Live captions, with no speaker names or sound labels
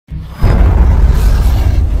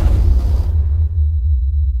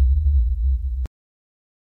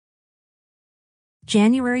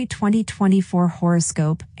January 2024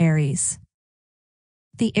 Horoscope, Aries.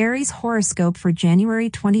 The Aries horoscope for January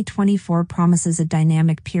 2024 promises a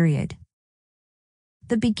dynamic period.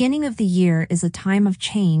 The beginning of the year is a time of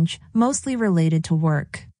change, mostly related to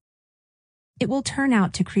work. It will turn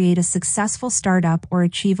out to create a successful startup or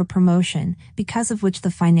achieve a promotion, because of which the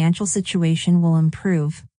financial situation will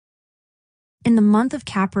improve. In the month of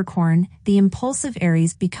Capricorn, the impulsive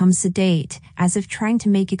Aries becomes sedate, as if trying to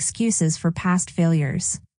make excuses for past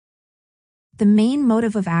failures. The main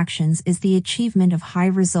motive of actions is the achievement of high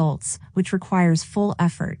results, which requires full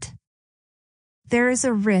effort. There is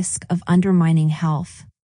a risk of undermining health.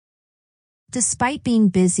 Despite being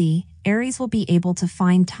busy, Aries will be able to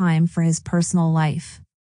find time for his personal life.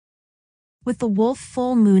 With the wolf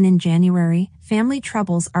full moon in January, family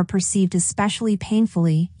troubles are perceived especially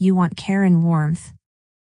painfully. You want care and warmth.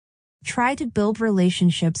 Try to build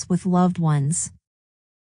relationships with loved ones.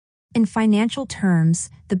 In financial terms,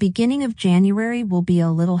 the beginning of January will be a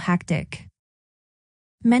little hectic.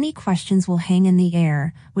 Many questions will hang in the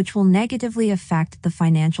air, which will negatively affect the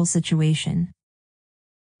financial situation.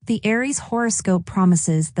 The Aries horoscope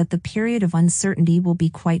promises that the period of uncertainty will be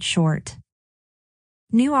quite short.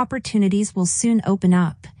 New opportunities will soon open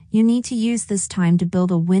up. You need to use this time to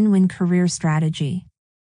build a win-win career strategy.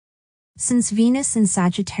 Since Venus in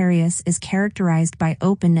Sagittarius is characterized by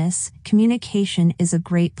openness, communication is a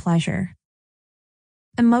great pleasure.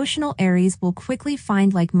 Emotional Aries will quickly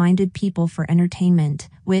find like-minded people for entertainment,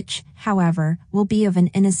 which, however, will be of an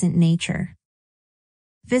innocent nature.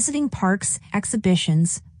 Visiting parks,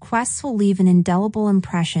 exhibitions, quests will leave an indelible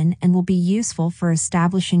impression and will be useful for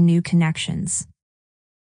establishing new connections.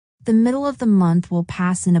 The middle of the month will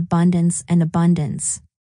pass in abundance and abundance.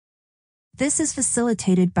 This is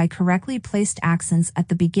facilitated by correctly placed accents at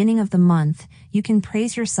the beginning of the month. You can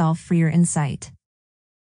praise yourself for your insight.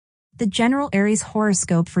 The general Aries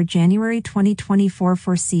horoscope for January 2024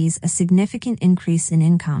 foresees a significant increase in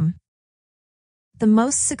income. The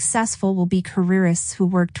most successful will be careerists who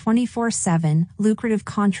work 24/7. Lucrative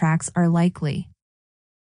contracts are likely.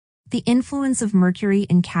 The influence of Mercury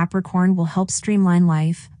in Capricorn will help streamline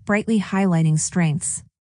life, brightly highlighting strengths.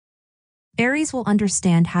 Aries will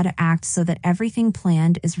understand how to act so that everything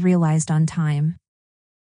planned is realized on time.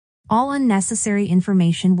 All unnecessary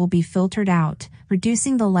information will be filtered out,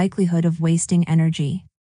 reducing the likelihood of wasting energy.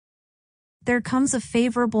 There comes a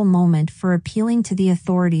favorable moment for appealing to the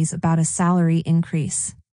authorities about a salary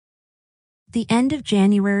increase. The end of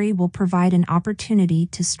January will provide an opportunity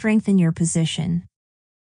to strengthen your position.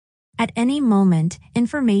 At any moment,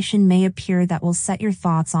 information may appear that will set your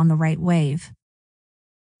thoughts on the right wave.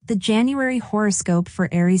 The January horoscope for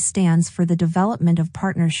Aries stands for the development of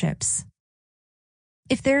partnerships.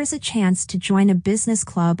 If there is a chance to join a business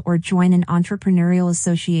club or join an entrepreneurial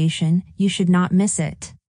association, you should not miss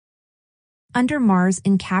it. Under Mars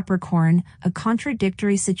in Capricorn, a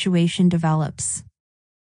contradictory situation develops.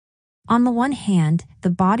 On the one hand, the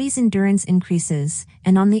body's endurance increases,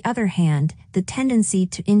 and on the other hand, the tendency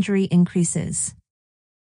to injury increases.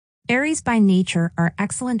 Aries by nature are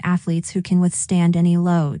excellent athletes who can withstand any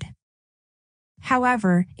load.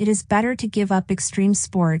 However, it is better to give up extreme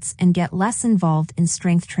sports and get less involved in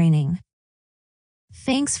strength training.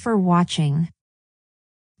 Thanks for watching.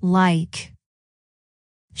 Like,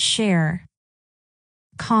 share,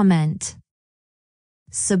 comment,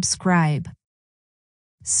 subscribe.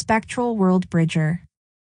 Spectral World Bridger.